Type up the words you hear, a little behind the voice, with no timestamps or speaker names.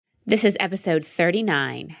This is episode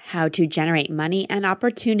 39, How to Generate Money and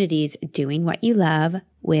Opportunities Doing What You Love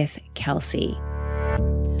with Kelsey.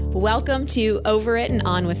 Welcome to Over It and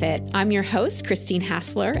On With It. I'm your host, Christine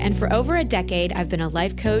Hassler, and for over a decade, I've been a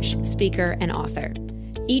life coach, speaker, and author.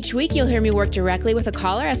 Each week, you'll hear me work directly with a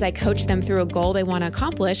caller as I coach them through a goal they want to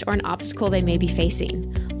accomplish or an obstacle they may be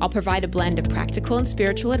facing. I'll provide a blend of practical and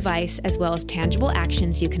spiritual advice, as well as tangible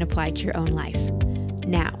actions you can apply to your own life.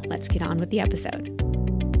 Now, let's get on with the episode.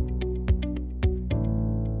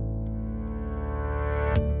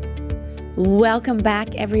 Welcome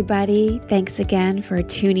back, everybody. Thanks again for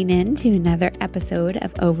tuning in to another episode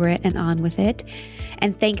of Over It and On With It.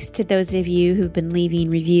 And thanks to those of you who've been leaving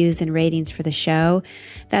reviews and ratings for the show.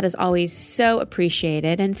 That is always so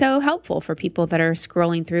appreciated and so helpful for people that are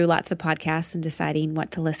scrolling through lots of podcasts and deciding what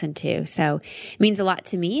to listen to. So it means a lot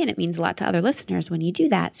to me and it means a lot to other listeners when you do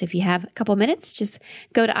that. So if you have a couple minutes, just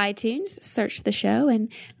go to iTunes, search the show,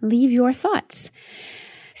 and leave your thoughts.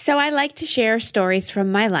 So I like to share stories from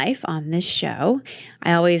my life on this show.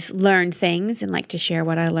 I always learn things and like to share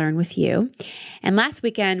what I learn with you. And last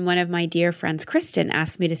weekend, one of my dear friends, Kristen,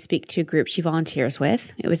 asked me to speak to a group she volunteers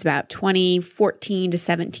with. It was about 14 to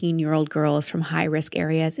 17-year-old girls from high-risk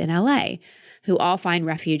areas in LA who all find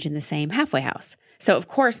refuge in the same halfway house. So of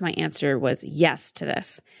course, my answer was yes to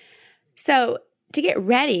this. So to get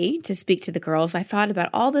ready to speak to the girls, I thought about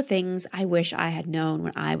all the things I wish I had known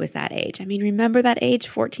when I was that age. I mean, remember that age,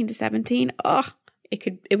 14 to 17? Oh,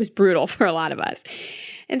 it was brutal for a lot of us.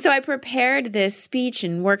 And so I prepared this speech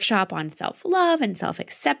and workshop on self-love and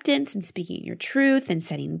self-acceptance and speaking your truth and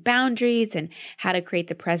setting boundaries and how to create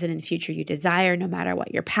the present and future you desire, no matter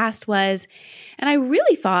what your past was. And I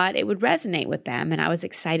really thought it would resonate with them, and I was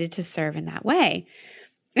excited to serve in that way.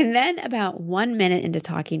 And then about 1 minute into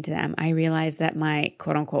talking to them, I realized that my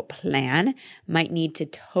quote unquote plan might need to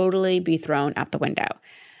totally be thrown out the window.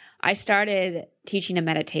 I started teaching a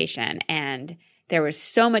meditation and there was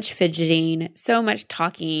so much fidgeting, so much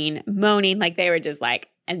talking, moaning, like they were just like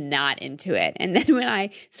not into it. And then when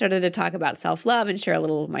I started to talk about self-love and share a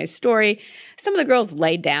little of my story, some of the girls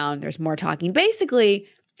laid down. There's more talking. Basically,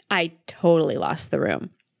 I totally lost the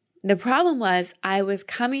room. The problem was I was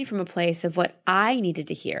coming from a place of what I needed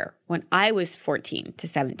to hear when I was 14 to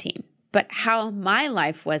 17, but how my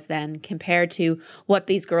life was then compared to what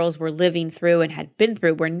these girls were living through and had been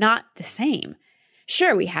through were not the same.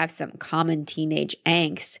 Sure, we have some common teenage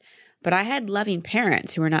angst, but I had loving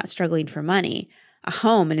parents who were not struggling for money, a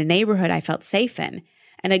home and a neighborhood I felt safe in,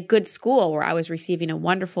 and a good school where I was receiving a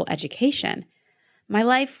wonderful education. My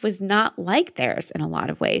life was not like theirs in a lot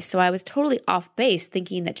of ways, so I was totally off base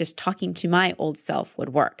thinking that just talking to my old self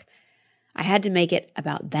would work. I had to make it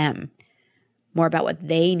about them, more about what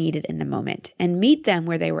they needed in the moment, and meet them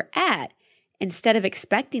where they were at instead of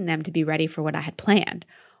expecting them to be ready for what I had planned,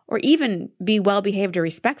 or even be well-behaved or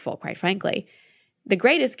respectful, quite frankly. The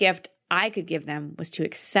greatest gift I could give them was to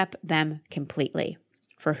accept them completely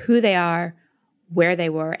for who they are, where they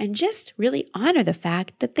were, and just really honor the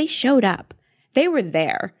fact that they showed up. They were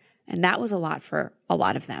there, and that was a lot for a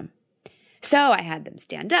lot of them. So I had them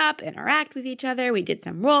stand up, interact with each other. We did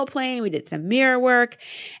some role playing, we did some mirror work,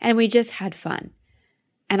 and we just had fun.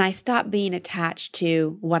 And I stopped being attached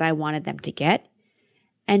to what I wanted them to get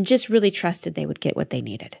and just really trusted they would get what they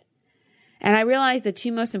needed. And I realized the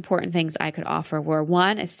two most important things I could offer were,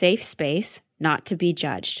 one, a safe space, not to be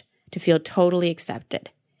judged, to feel totally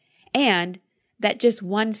accepted, and that just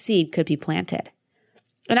one seed could be planted.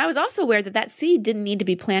 And I was also aware that that seed didn't need to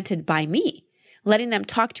be planted by me. Letting them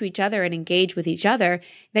talk to each other and engage with each other,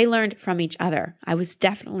 they learned from each other. I was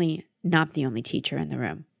definitely not the only teacher in the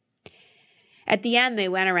room. At the end, they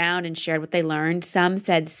went around and shared what they learned. Some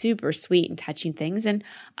said super sweet and touching things, and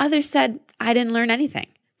others said, I didn't learn anything.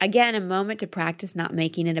 Again, a moment to practice not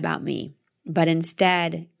making it about me, but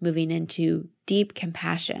instead moving into deep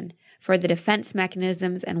compassion for the defense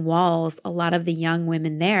mechanisms and walls a lot of the young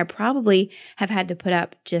women there probably have had to put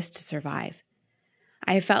up just to survive.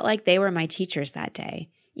 I felt like they were my teachers that day,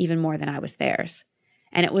 even more than I was theirs.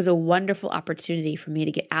 And it was a wonderful opportunity for me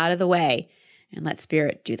to get out of the way and let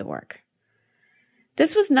Spirit do the work.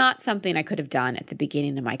 This was not something I could have done at the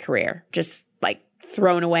beginning of my career, just like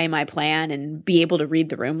thrown away my plan and be able to read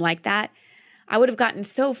the room like that. I would have gotten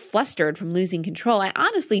so flustered from losing control. I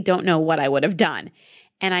honestly don't know what I would have done.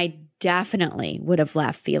 And I definitely would have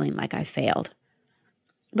left feeling like I failed.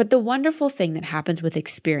 But the wonderful thing that happens with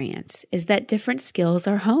experience is that different skills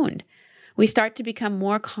are honed. We start to become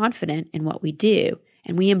more confident in what we do,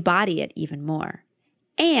 and we embody it even more.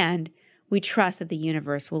 And we trust that the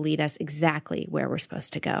universe will lead us exactly where we're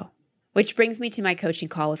supposed to go. Which brings me to my coaching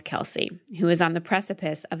call with Kelsey, who is on the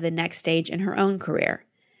precipice of the next stage in her own career.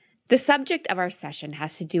 The subject of our session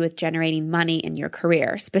has to do with generating money in your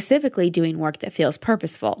career, specifically doing work that feels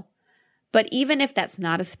purposeful. But even if that's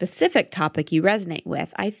not a specific topic you resonate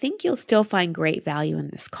with, I think you'll still find great value in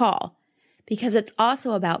this call, because it's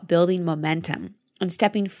also about building momentum and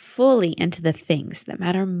stepping fully into the things that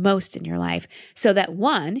matter most in your life so that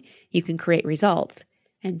 1, you can create results,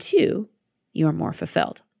 and 2, you are more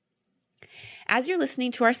fulfilled. As you're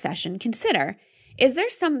listening to our session, consider, is there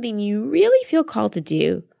something you really feel called to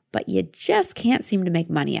do, but you just can't seem to make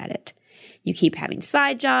money at it? You keep having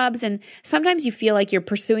side jobs, and sometimes you feel like you're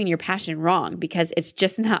pursuing your passion wrong because it's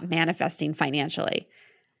just not manifesting financially.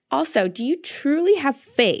 Also, do you truly have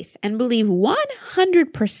faith and believe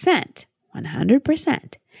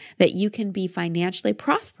 100% that you can be financially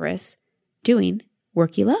prosperous doing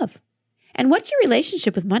work you love? And what's your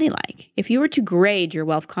relationship with money like? If you were to grade your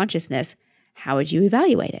wealth consciousness, how would you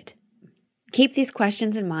evaluate it? Keep these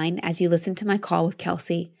questions in mind as you listen to my call with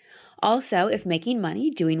Kelsey. Also, if making money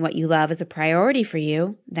doing what you love is a priority for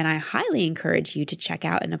you, then I highly encourage you to check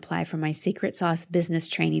out and apply for my Secret Sauce Business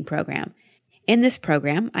Training Program. In this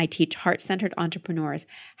program, I teach heart-centered entrepreneurs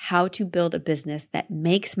how to build a business that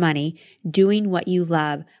makes money doing what you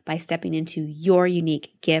love by stepping into your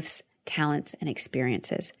unique gifts, talents, and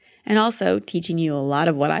experiences, and also teaching you a lot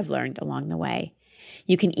of what I've learned along the way.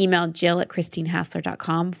 You can email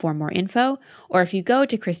Jill@ChristineHassler.com for more info, or if you go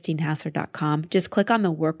to ChristineHassler.com, just click on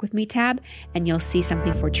the Work With Me tab and you'll see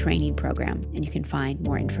something for training program, and you can find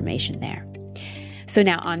more information there. So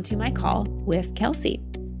now on to my call with Kelsey.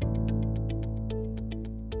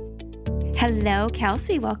 Hello,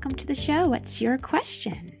 Kelsey. Welcome to the show. What's your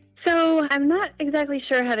question? So I'm not exactly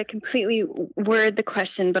sure how to completely word the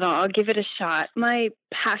question, but I'll give it a shot. My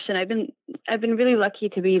passion, I've been really lucky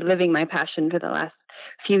to be living my passion for the last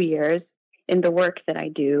few years in the work that I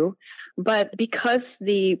do. But because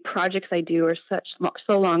the projects I do are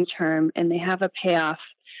so long term and they have a payoff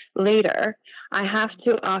later, I have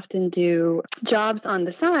to often do jobs on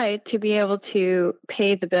the side to be able to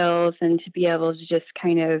pay the bills and to be able to just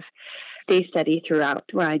kind of stay steady throughout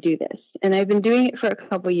where I do this. And I've been doing it for a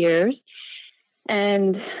couple years.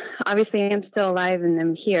 And obviously I'm still alive and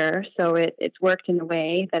I'm here. So it's worked in a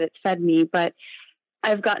way that it's fed me. But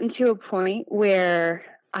I've gotten to a point where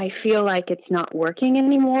I feel like it's not working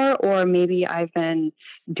anymore, or maybe I've been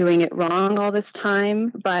doing it wrong all this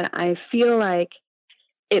time. But I feel like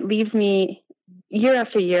it leaves me, year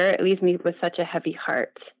after year, it leaves me with such a heavy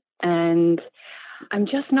heart. And I'm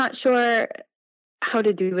just not sure how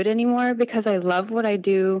to do it anymore, because I love what I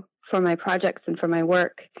do for my projects and for my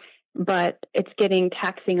work, but it's getting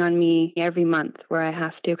taxing on me every month, where I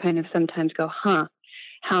have to kind of sometimes go, how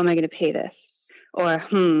am I going to pay this? Or,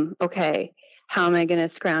 okay, how am I going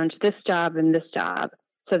to scrounge this job and this job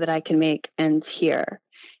so that I can make ends here?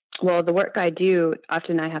 Well, the work I do,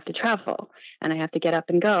 often I have to travel and I have to get up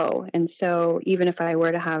and go. And so even if I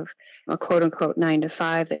were to have a quote unquote 9 to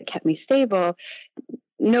 5 that kept me stable,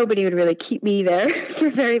 nobody would really keep me there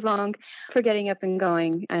for very long for getting up and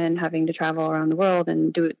going and having to travel around the world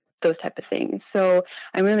and do those type of things. So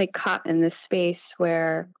I'm really caught in this space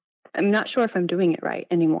where I'm not sure if I'm doing it right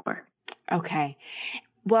anymore. Okay.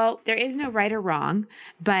 Well, there is no right or wrong,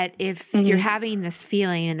 but if you're having this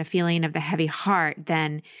feeling and the feeling of the heavy heart,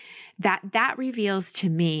 then that reveals to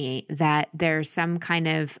me that there's some kind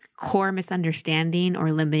of core misunderstanding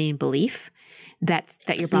or limiting belief that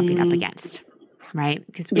you're bumping up against. Right?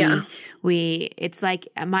 Because it's like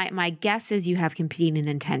my guess is you have competing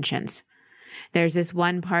intentions. There's this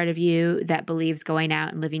one part of you that believes going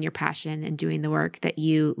out and living your passion and doing the work that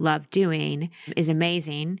you love doing is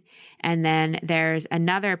amazing. And then there's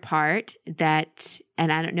another part that,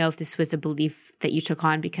 and I don't know if this was a belief that you took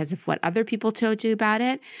on because of what other people told you about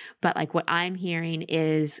it, but like what I'm hearing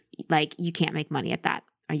is like, you can't make money at that,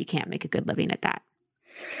 or you can't make a good living at that.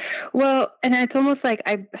 Well, and it's almost like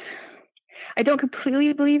I don't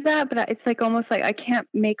completely believe that, but it's like almost like I can't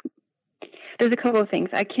make, there's a couple of things.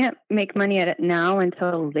 I can't make money at it now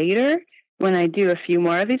until later when I do a few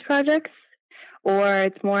more of these projects, or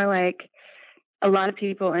it's more like a lot of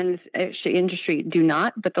people in this industry do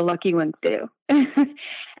not, but the lucky ones do. And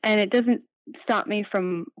it doesn't stop me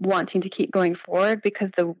from wanting to keep going forward, because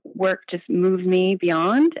the work just moves me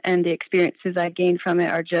beyond, and the experiences I gain from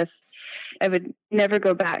it are just, I would never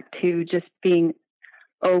go back to just being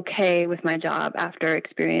okay with my job after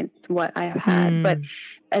experience what I have had. But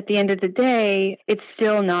at the end of the day, it's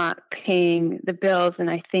still not paying the bills. And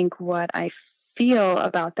I think what I feel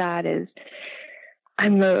about that is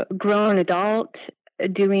I'm a grown adult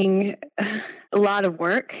doing a lot of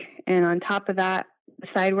work. And on top of that, the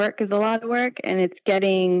side work is a lot of work, and it's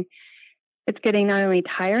getting not only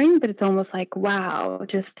tiring, but it's almost like, wow,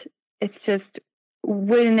 just it's just,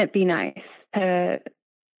 wouldn't it be nice to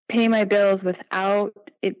pay my bills without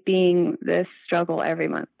it being this struggle every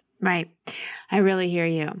month? Right. I really hear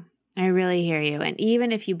you. I really hear you. And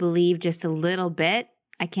even if you believe just a little bit,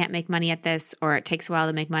 I can't make money at this, or it takes a while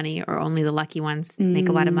to make money, or only the lucky ones make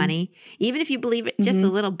a lot of money. Even if you believe it just a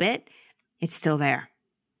little bit, it's still there.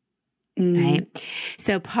 Right.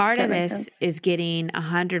 So part of this is getting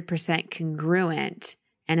 100% congruent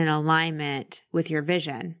and in alignment with your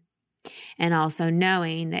vision. And also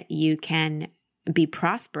knowing that you can be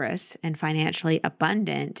prosperous and financially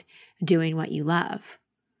abundant doing what you love.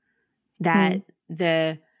 That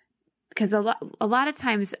because a lot of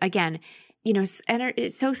times, again, you know,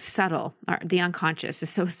 it's so subtle. The unconscious is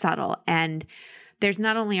so subtle. And there's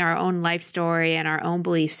not only our own life story and our own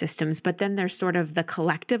belief systems, but then there's sort of the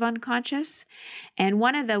collective unconscious. And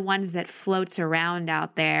one of the ones that floats around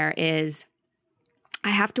out there is, I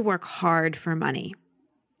have to work hard for money.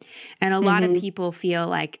 And a lot of people feel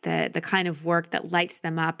like the kind of work that lights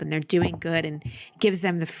them up and they're doing good and gives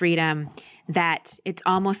them the freedom, that it's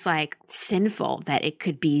almost like sinful that it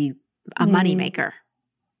could be a moneymaker.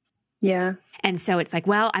 Yeah. And so it's like,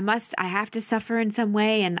 well, I have to suffer in some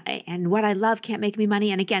way, and what I love can't make me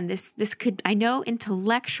money. And again, this could, I know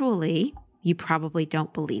intellectually you probably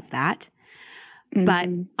don't believe that, but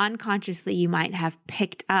unconsciously you might have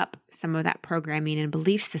picked up some of that programming and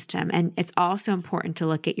belief system. And it's also important to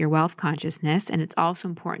look at your wealth consciousness, and it's also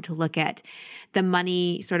important to look at the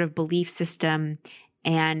money sort of belief system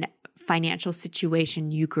and financial situation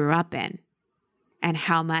you grew up in, and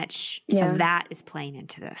how much of that is playing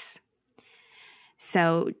into this.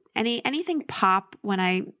 So anything pop when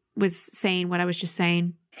I was saying what I was just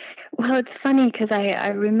saying? Well, it's funny because I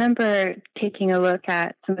remember taking a look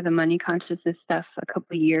at some of the money consciousness stuff a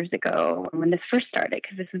couple of years ago when this first started,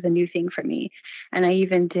 because this was a new thing for me. And I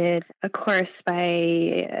even did a course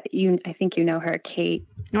by, I think you know her, Kate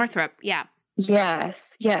Northrup. Yeah. Yes.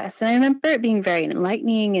 And I remember it being very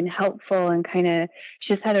enlightening and helpful, and kind of,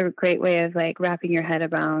 she just had a great way of like wrapping your head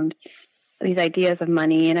around these ideas of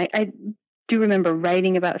money. And I do remember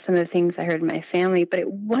writing about some of the things I heard in my family, but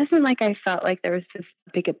it wasn't like I felt like there was this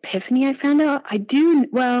big epiphany I found out. I do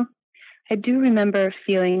remember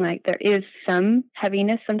feeling like there is some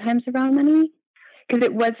heaviness sometimes around money, because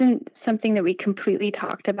it wasn't something that we completely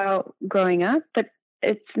talked about growing up, but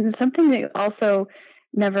it's something that also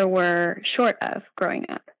never were short of growing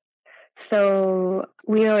up. So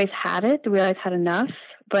we always had it. We always had enough,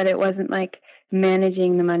 but it wasn't like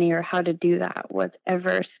managing the money or how to do that was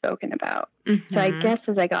ever spoken about. So I guess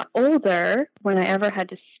as I got older, when I ever had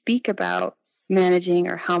to speak about managing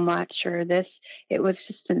or how much or this, it was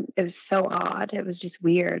so odd. It was just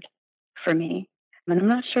weird for me. And I'm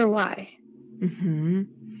not sure why.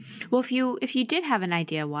 Well, if you did have an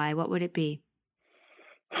idea why, what would it be?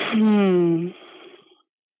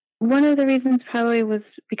 One of the reasons probably was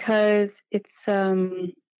because it's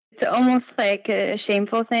almost like a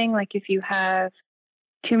shameful thing. Like if you have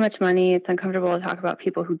too much money, it's uncomfortable to talk about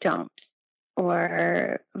people who don't,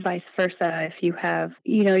 or vice versa. If you have,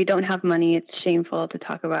 you don't have money, it's shameful to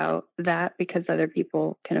talk about that because other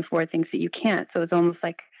people can afford things that you can't. So it's almost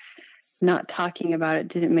like not talking about it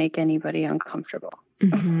didn't make anybody uncomfortable.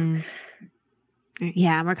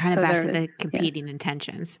 Yeah, we're kind of back to the competing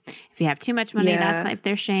intentions. If you have too much money, that's not, if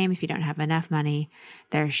there's shame. If you don't have enough money,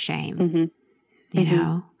 there's shame. You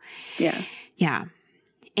know? Yeah.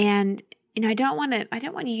 And I don't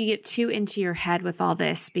want you to get too into your head with all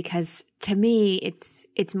this, because to me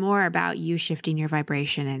it's more about you shifting your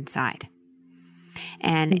vibration inside.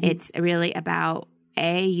 And it's really about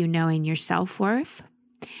A, you knowing your self-worth,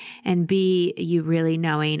 and B, you really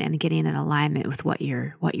knowing and getting in alignment with what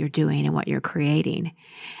you're doing and what you're creating,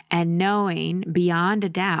 and knowing beyond a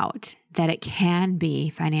doubt that it can be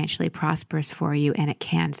financially prosperous for you and it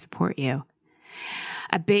can support you.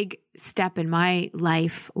 A big step in my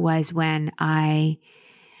life was when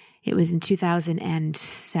it was in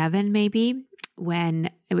 2007 maybe,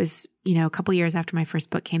 when it was, a couple years after my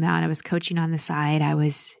first book came out. I was coaching on the side. I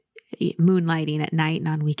was moonlighting at night and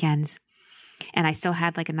on weekends. And I still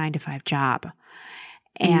had like a 9-to-5 job.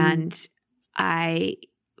 And I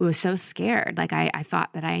was so scared. Like I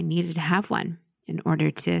thought that I needed to have one in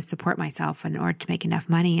order to support myself, in order to make enough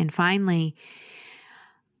money. And finally,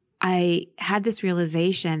 I had this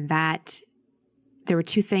realization that there were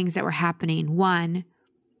two things that were happening. One,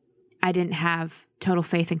 I didn't have total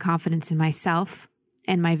faith and confidence in myself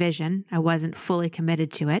and my vision. I wasn't fully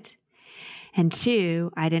committed to it. And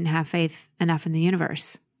two, I didn't have faith enough in the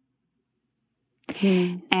universe.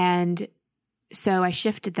 And so I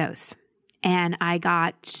shifted those, and I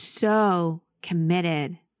got so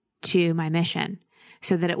committed to my mission,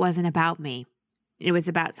 so that it wasn't about me. It was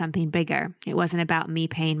about something bigger. It wasn't about me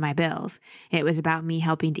paying my bills. It was about me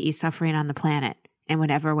helping to ease suffering on the planet in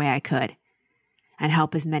whatever way I could and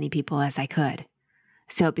help as many people as I could.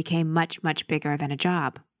 So it became much, much bigger than a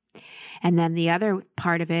job. And then the other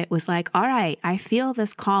part of it was like, all right, I feel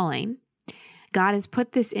this calling. God has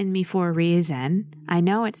put this in me for a reason. I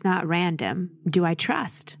know it's not random. Do I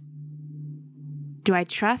trust? Do I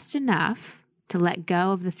trust enough to let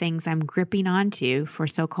go of the things I'm gripping onto for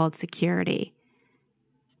so-called security?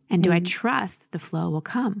 And do I trust that the flow will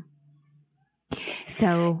come?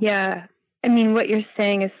 So, yeah, I mean, what you're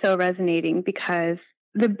saying is so resonating, because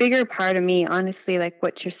the bigger part of me, honestly, like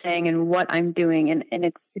what you're saying and what I'm doing, and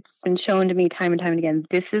it's been shown to me time and time again,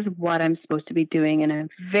 this is what I'm supposed to be doing, and I'm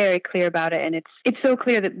very clear about it. And it's so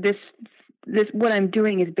clear that this what I'm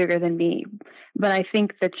doing is bigger than me. But I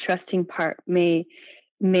think the trusting part may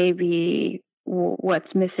be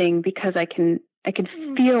what's missing, because I can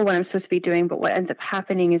feel what I'm supposed to be doing, but what ends up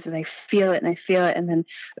happening is that I feel it, and then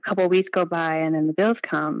a couple of weeks go by, and then the bills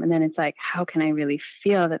come, and then it's like, how can I really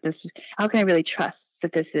feel that this is, how can I really trust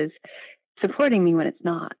that this is supporting me when it's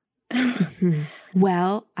not? Mm-hmm.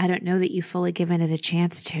 Well, I don't know that you've fully given it a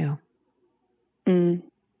chance to.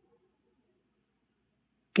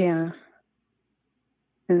 Yeah,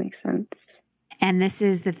 that makes sense. And this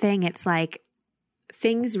is the thing. It's like,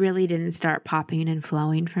 things really didn't start popping and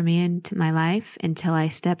flowing for me into my life until I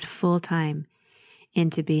stepped full time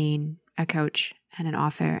into being a coach and an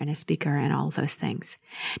author and a speaker and all of those things.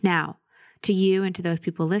 Now, to you and to those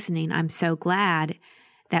people listening, I'm so glad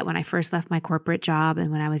that when I first left my corporate job and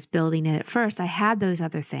when I was building it at first, I had those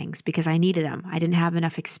other things because I needed them. I didn't have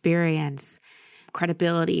enough experience,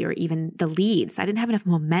 credibility, or even the leads. I didn't have enough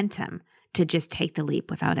momentum to just take the leap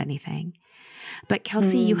without anything. But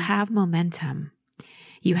Kelsey, you have momentum.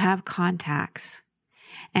 You have contacts.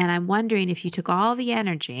 And I'm wondering if you took all the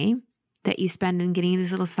energy that you spend in getting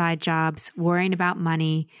these little side jobs, worrying about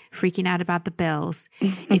money, freaking out about the bills,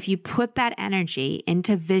 if you put that energy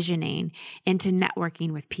into visioning, into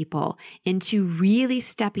networking with people, into really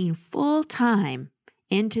stepping full time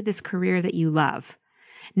into this career that you love,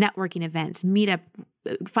 networking events, meetup,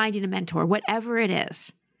 finding a mentor, whatever it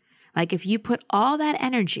is, like if you put all that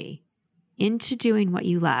energy into doing what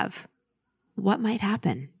you love, what might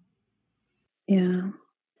happen? Yeah,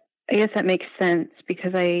 I guess that makes sense,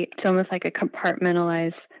 because it's almost like I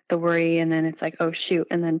compartmentalize the worry, and then it's like, oh shoot.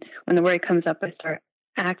 And then when the worry comes up, I start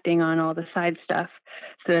acting on all the side stuff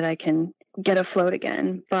so that I can get afloat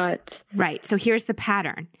again. But right. So here's the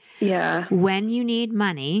pattern. Yeah. When you need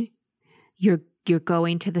money, you're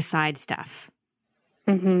going to the side stuff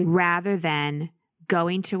rather than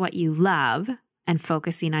going to what you love and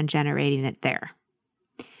focusing on generating it there.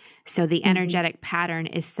 So the energetic pattern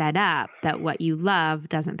is set up that what you love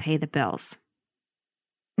doesn't pay the bills.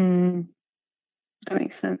 That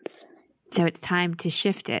makes sense. So it's time to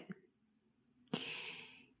shift it.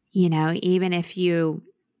 You know, even if you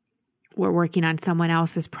were working on someone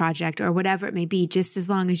else's project or whatever it may be, just as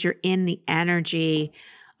long as you're in the energy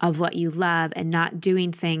of what you love and not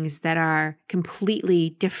doing things that are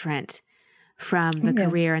completely different from the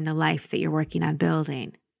career and the life that you're working on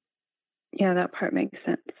building. Yeah, that part makes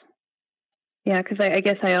sense. Yeah, because I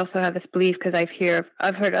guess I also have this belief, because I've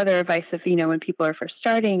heard other advice of, when people are first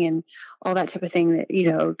starting and all that type of thing, that,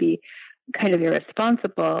 it would be kind of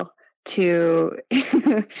irresponsible to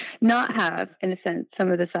not have, in a sense,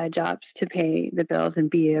 some of the side jobs to pay the bills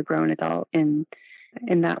and be a grown adult in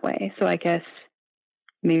that way. So I guess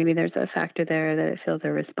maybe there's a factor there that it feels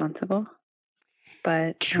irresponsible.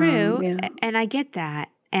 But true. And I get that.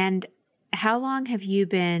 And how long have you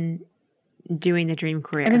been doing the dream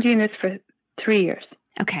career? I've been doing this for 3 years.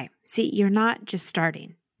 Okay. See, you're not just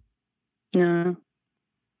starting. No.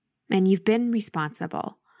 And you've been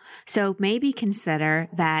responsible. So maybe consider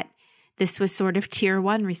that this was sort of tier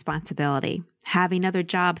 1 responsibility, having other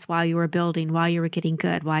jobs while you were building, while you were getting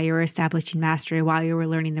good, while you were establishing mastery, while you were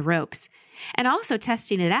learning the ropes, and also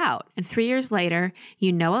testing it out. And 3 years later,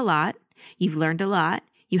 you know a lot, you've learned a lot,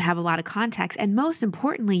 you have a lot of contacts, and most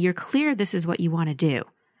importantly, you're clear this is what you want to do.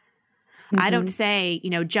 I don't say,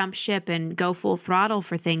 jump ship and go full throttle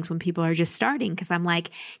for things when people are just starting, because I'm like,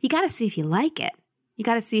 you got to see if you like it. You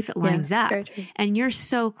got to see if it lines up. And you're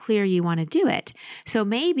so clear you want to do it. So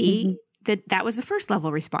maybe that was the first level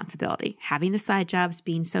of responsibility, having the side jobs,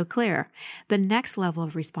 being so clear. The next level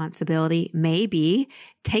of responsibility may be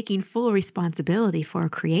taking full responsibility for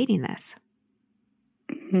creating this.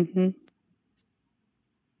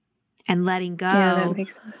 And letting go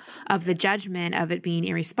of the judgment of it being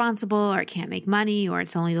irresponsible, or it can't make money, or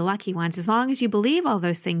it's only the lucky ones. As long as you believe all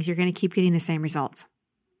those things, you're going to keep getting the same results.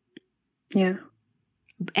 Yeah.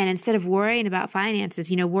 And instead of worrying about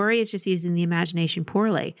finances, worry is just using the imagination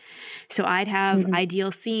poorly. So I'd have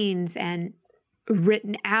ideal scenes and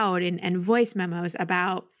written out and voice memos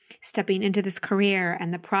about stepping into this career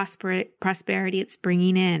and the prosperity it's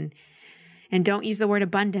bringing in. And don't use the word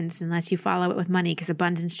abundance unless you follow it with money, because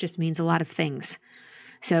abundance just means a lot of things.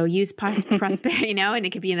 So use prosperity, and it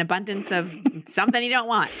could be an abundance of something you don't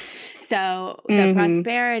want. So the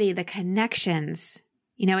prosperity, the connections,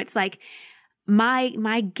 it's like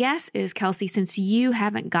my guess is, Kelsey, since you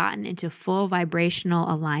haven't gotten into full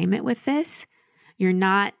vibrational alignment with this, you're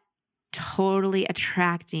not totally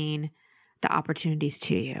attracting the opportunities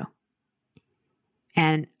to you.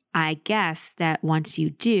 And I guess that once you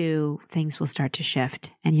do, things will start to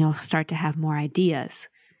shift and you'll start to have more ideas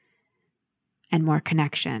and more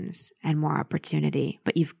connections and more opportunity.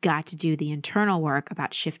 But you've got to do the internal work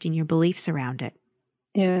about shifting your beliefs around it.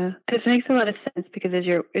 Yeah, this makes a lot of sense, because as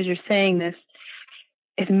you're saying this,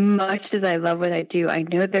 as much as I love what I do, I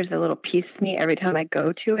know there's a little piece of me every time I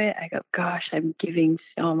go to it. I go, gosh, I'm giving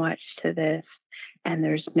so much to this, and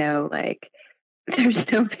there's no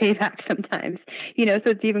payback sometimes, so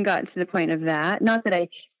it's even gotten to the point of that. Not that I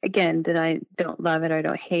don't love it or I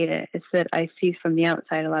don't hate it. It's that I see from the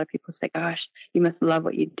outside, a lot of people say, gosh, you must love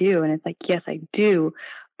what you do. And it's like, yes, I do.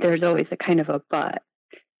 There's always a kind of a but.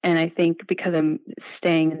 And I think because I'm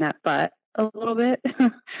staying in that but a little bit,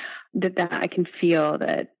 that I can feel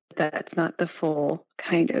that that's not the full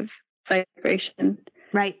kind of vibration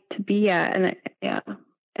right to be at.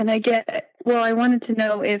 And I get it. Well, I wanted to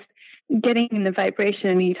know if getting in the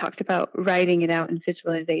vibration, you talked about writing it out in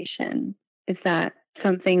visualization. Is that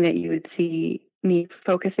something that you would see me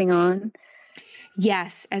focusing on?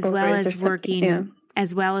 Yes, as well as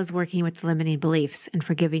working with limiting beliefs and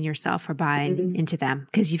forgiving yourself for buying into them.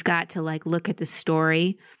 Because you've got to look at the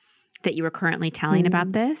story that you were currently telling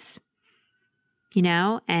about this,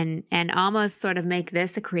 and almost sort of make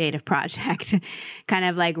this a creative project, kind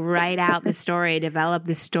of write out the story, develop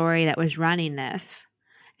the story that was running this.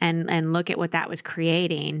 And look at what that was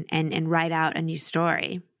creating and write out a new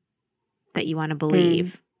story that you want to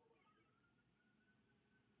believe.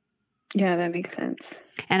 Yeah, that makes sense.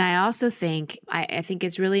 And I also think, I think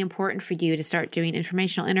it's really important for you to start doing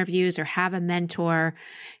informational interviews or have a mentor,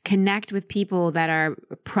 connect with people that are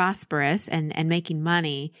prosperous and making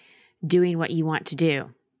money doing what you want to do.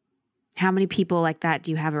 How many people like that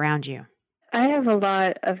do you have around you? I have a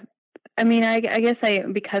lot of, I guess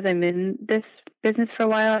because I'm in this business for a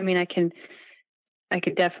while, I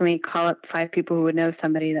could definitely call up 5 people who would know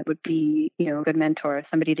somebody that would be, a good mentor,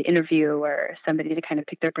 somebody to interview, or somebody to kind of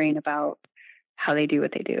pick their brain about how they do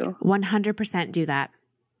what they do. 100% do that.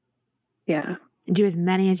 Yeah. Do as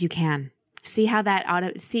many as you can. See how that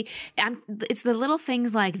it's the little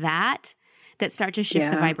things like that start to shift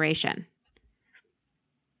the vibration.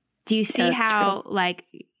 Do you see how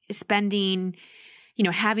spending,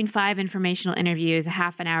 having 5 informational interviews, a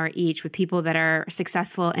half an hour each with people that are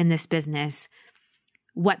successful in this business,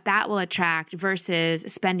 what that will attract versus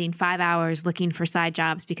spending 5 hours looking for side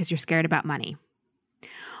jobs because you're scared about money?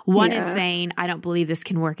 One is saying, I don't believe this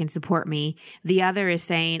can work and support me. The other is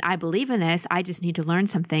saying, I believe in this. I just need to learn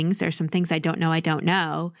some things. There's some things I don't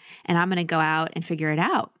know, and I'm going to go out and figure it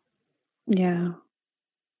out. Yeah.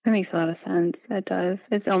 That makes a lot of sense. That does.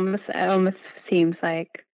 It almost seems like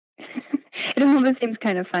it almost seems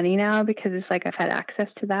kind of funny now, because it's like I've had access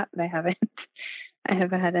to that, but I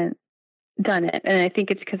haven't done it. And I think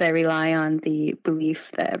it's because I rely on the belief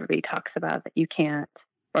that everybody talks about that you can't,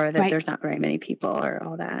 or that there's not very many people, or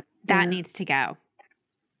all that. That needs to go.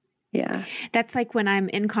 Yeah. That's like when I'm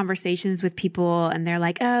in conversations with people and they're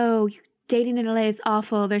like, oh, dating in LA is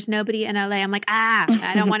awful. There's nobody in LA. I'm like,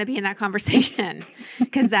 I don't want to be in that conversation,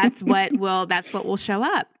 because that's what will show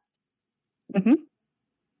up. Mm-hmm.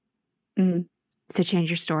 Mm-hmm. So change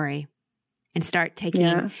your story and start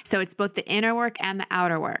taking, so it's both the inner work and the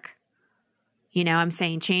outer work. I'm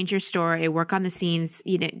saying change your story, work on the scenes,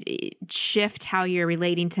 shift how you're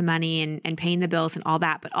relating to money and paying the bills and all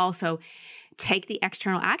that, but also take the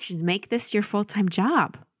external actions. Make this your full-time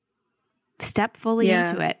job. Step fully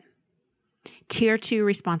into it. Tier 2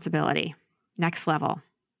 responsibility. Next level.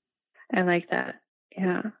 I like that.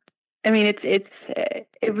 Yeah.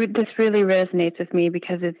 This really resonates with me,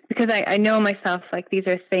 because I know myself, these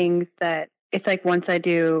are things that it's like once I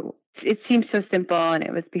do, it seems so simple, and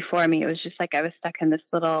it was before me. It was just I was stuck in this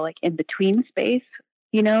little in between space,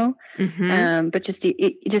 But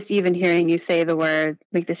just even hearing you say the word,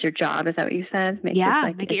 make this your job. Is that what you said? Make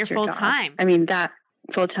it your full time. That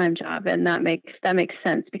full-time job, and that makes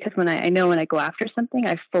sense, because when I know when I go after something,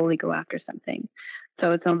 I fully go after something.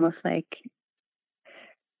 So it's almost like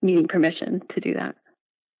needing permission to do that.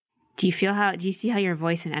 Do you see how your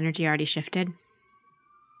voice and energy already shifted?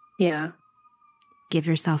 Yeah. Give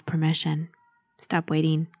yourself permission. Stop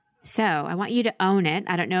waiting. So I want you to own it.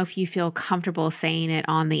 I don't know if you feel comfortable saying it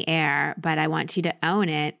on the air, but I want you to own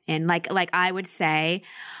it. And like I would say,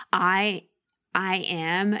 I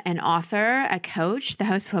am an author, a coach, the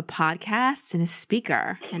host of a podcast, and a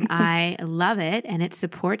speaker. And I love it. And it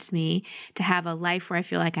supports me to have a life where I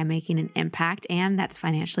feel like I'm making an impact and that's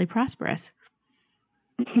financially prosperous.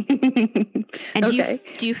 And Okay.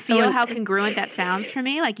 do you feel how congruent that sounds for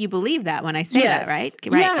me? Like you believe that when I say that, right?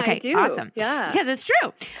 Right. Yeah, Okay. I do. Awesome. Yeah. Because it's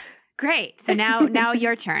true. Great. So now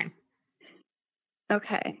your turn.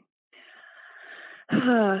 Okay.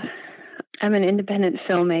 I'm an independent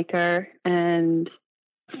filmmaker, and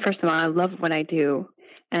first of all, I love what I do,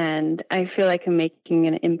 and I feel like I'm making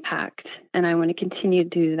an impact, and I want to continue to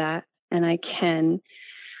do that, and I can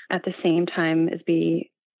at the same time as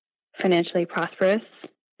be financially prosperous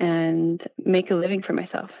and make a living for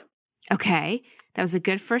myself. Okay. That was a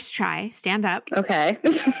good first try. Stand up. Okay.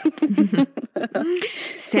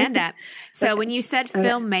 Stand up. So when you said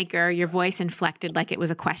filmmaker, your voice inflected like it was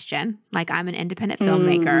a question, like I'm an independent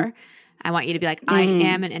filmmaker. I want you to be like, I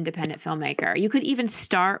am an independent filmmaker. You could even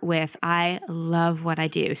start with, I love what I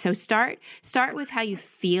do. So start with how you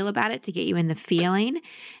feel about it to get you in the feeling,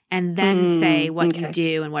 and then say what you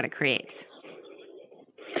do and what it creates.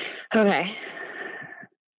 Okay.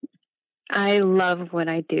 I love what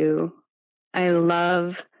I do. I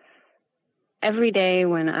love every day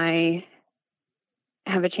when I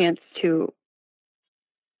have a chance to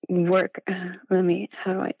work. How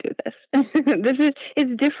do I do this?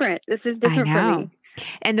 It's different. This is different for me.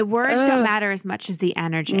 And the words don't matter as much as the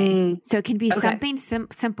energy. So it can be something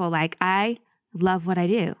simple like, I love what I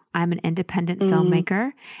do. I'm an independent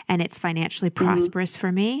filmmaker, and it's financially prosperous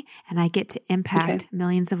for me, and I get to impact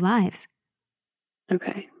millions of lives.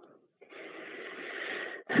 Okay.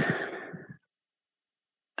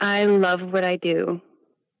 I love what I do.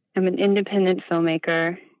 I'm an independent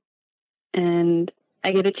filmmaker, and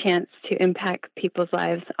I get a chance to impact people's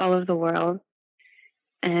lives all over the world.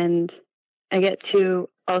 And I get to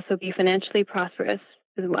also be financially prosperous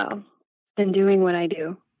as well in doing what I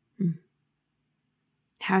do.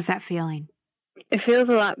 How's that feeling? It feels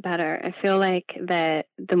a lot better. I feel like that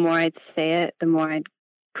the more I'd say it, the more I'd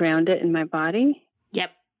ground it in my body.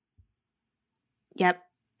 Yep.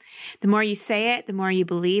 The more you say it, the more you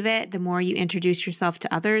believe it, the more you introduce yourself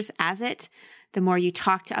to others as it, the more you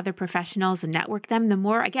talk to other professionals and network them, the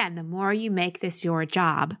more you make this your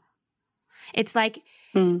job. It's like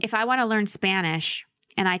if I want to learn Spanish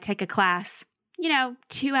and I take a class,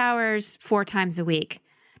 2 hours, 4 times a week,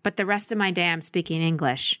 but the rest of my day I'm speaking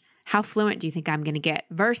English, how fluent do you think I'm going to get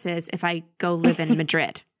versus if I go live in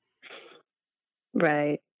Madrid?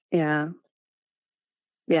 Right. Yeah.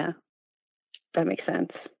 Yeah. That makes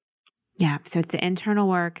sense. Yeah. So it's the internal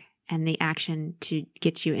work and the action to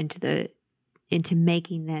get you into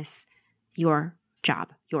making this your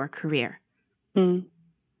job, your career.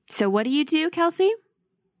 So what do you do, Kelsey?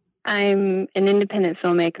 I'm an independent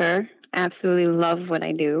filmmaker. I absolutely love what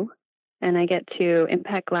I do. And I get to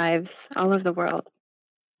impact lives all over the world.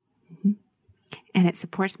 And it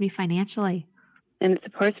supports me financially.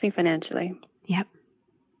 Yep.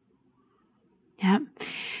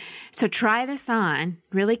 So try this on,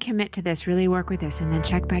 really commit to this, really work with this, and then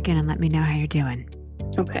check back in and let me know how you're doing.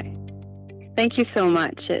 Okay. Thank you so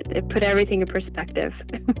much. It put everything in perspective.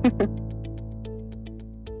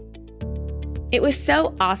 It was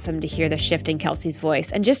so awesome to hear the shift in Kelsey's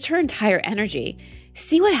voice and just her entire energy.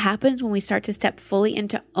 See what happens when we start to step fully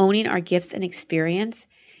into owning our gifts and experience?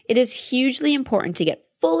 It is hugely important to get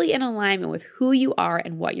fully in alignment with who you are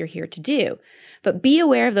and what you're here to do. But be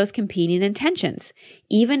aware of those competing intentions.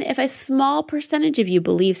 Even if a small percentage of you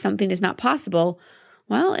believe something is not possible,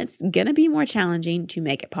 well, it's going to be more challenging to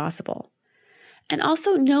make it possible. And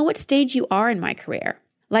also know what stage you are in my career.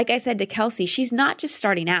 Like I said to Kelsey, she's not just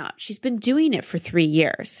starting out. She's been doing it for 3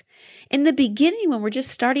 years. In the beginning, when we're just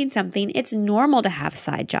starting something, it's normal to have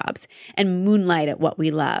side jobs and moonlight at what we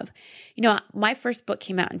love. My first book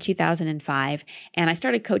came out in 2005, and I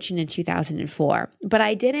started coaching in 2004, but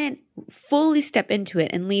I didn't fully step into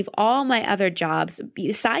it and leave all my other jobs,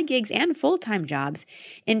 side gigs and full-time jobs,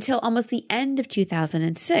 until almost the end of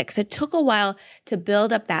 2006. It took a while to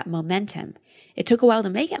build up that momentum. It took a while to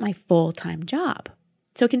make it my full-time job.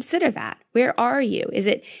 So consider that. Where are you? Is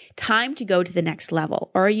it time to go to the next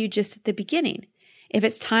level, or are you just at the beginning? If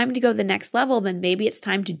it's time to go to the next level, then maybe it's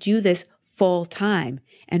time to do this full time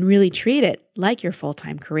and really treat it like your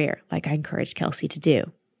full-time career, like I encouraged Kelsey to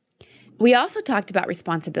do. We also talked about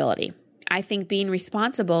responsibility. I think being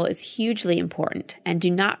responsible is hugely important and do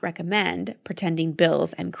not recommend pretending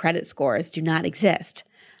bills and credit scores do not exist.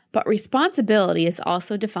 But responsibility is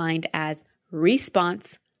also defined as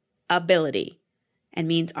response-ability and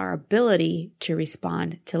means our ability to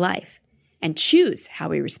respond to life and choose how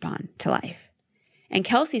we respond to life. In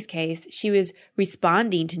Kelsey's case, she was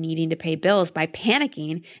responding to needing to pay bills by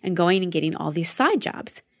panicking and going and getting all these side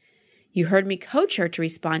jobs. You heard me coach her to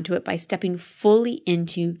respond to it by stepping fully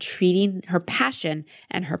into treating her passion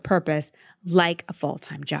and her purpose like a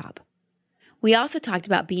full-time job. We also talked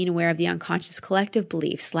about being aware of the unconscious collective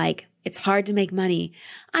beliefs like, it's hard to make money,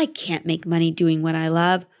 I can't make money doing what I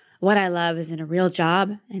love isn't a real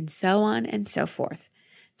job, and so on and so forth.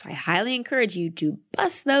 So I highly encourage you to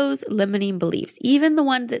bust those limiting beliefs, even the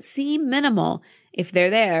ones that seem minimal. If they're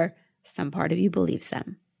there, some part of you believes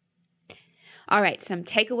them. All right, some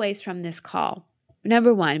takeaways from this call.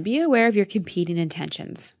 Number 1, be aware of your competing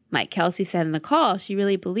intentions. Like Kelsey said in the call, she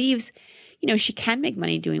really believes, she can make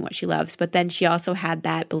money doing what she loves, but then she also had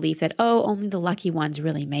that belief that, only the lucky ones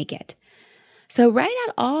really make it. So write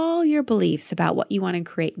out all your beliefs about what you want to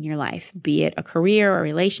create in your life, be it a career or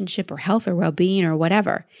relationship or health or well-being or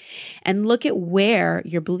whatever, and look at where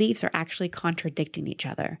your beliefs are actually contradicting each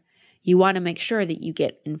other. You want to make sure that you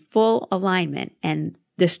get in full alignment and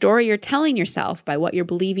the story you're telling yourself by what you're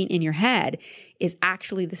believing in your head is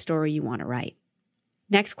actually the story you want to write.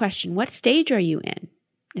 Next question, what stage are you in?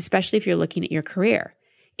 Especially if you're looking at your career.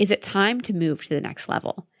 Is it time to move to the next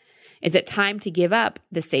level? Is it time to give up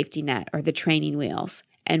the safety net or the training wheels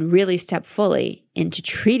and really step fully into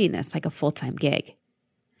treating this like a full-time gig?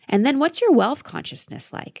 And then what's your wealth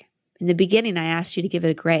consciousness like? In the beginning, I asked you to give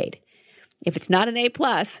it a grade. If it's not an A+,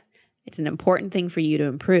 it's an important thing for you to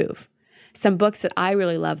improve. Some books that I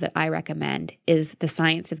really love that I recommend is The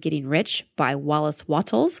Science of Getting Rich by Wallace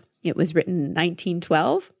Wattles. It was written in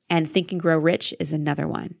 1912, and Think and Grow Rich is another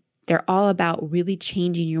one. They're all about really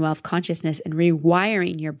changing your wealth consciousness and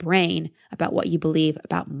rewiring your brain about what you believe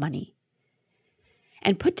about money.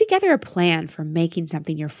 And put together a plan for making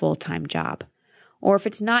something your full-time job. Or if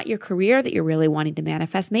it's not your career that you're really wanting to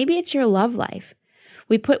manifest, maybe it's your love life.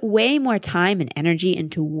 We put way more time and energy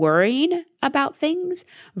into worrying about things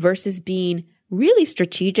versus being really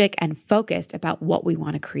strategic and focused about what we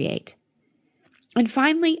want to create. And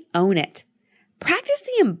finally, own it. Practice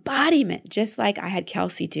the embodiment, just like I had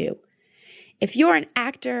Kelsey do. If you're an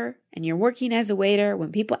actor and you're working as a waiter,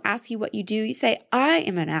 when people ask you what you do, you say, I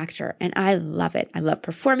am an actor and I love it. I love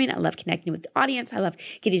performing. I love connecting with the audience. I love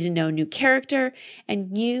getting to know a new character,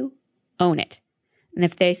 and you own it. And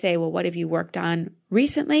if they say, well, what have you worked on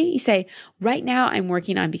recently? You say, right now I'm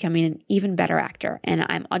working on becoming an even better actor and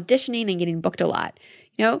I'm auditioning and getting booked a lot.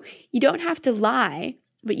 You don't have to lie,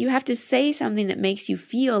 but you have to say something that makes you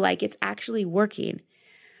feel like it's actually working.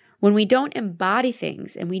 When we don't embody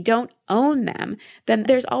things and we don't own them, then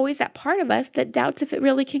there's always that part of us that doubts if it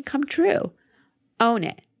really can come true. Own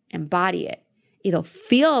it, embody it. It'll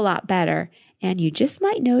feel a lot better, and you just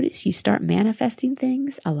might notice you start manifesting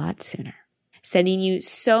things a lot sooner. Sending you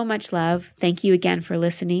so much love. Thank you again for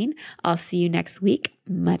listening. I'll see you next week.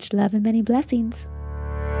 Much love and many blessings.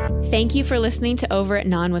 Thank you for listening to Over It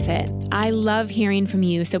and On With It. I love hearing from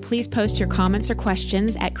you, so please post your comments or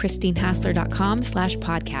questions at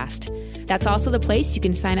christinehassler.com/podcast. That's also the place you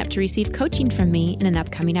can sign up to receive coaching from me in an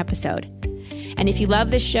upcoming episode. And if you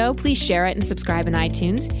love this show, please share it and subscribe in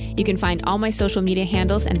iTunes. You can find all my social media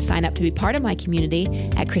handles and sign up to be part of my community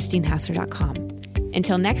at christinehassler.com.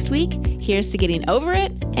 Until next week, here's to getting over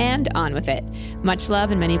it and on with it. Much love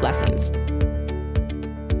and many blessings.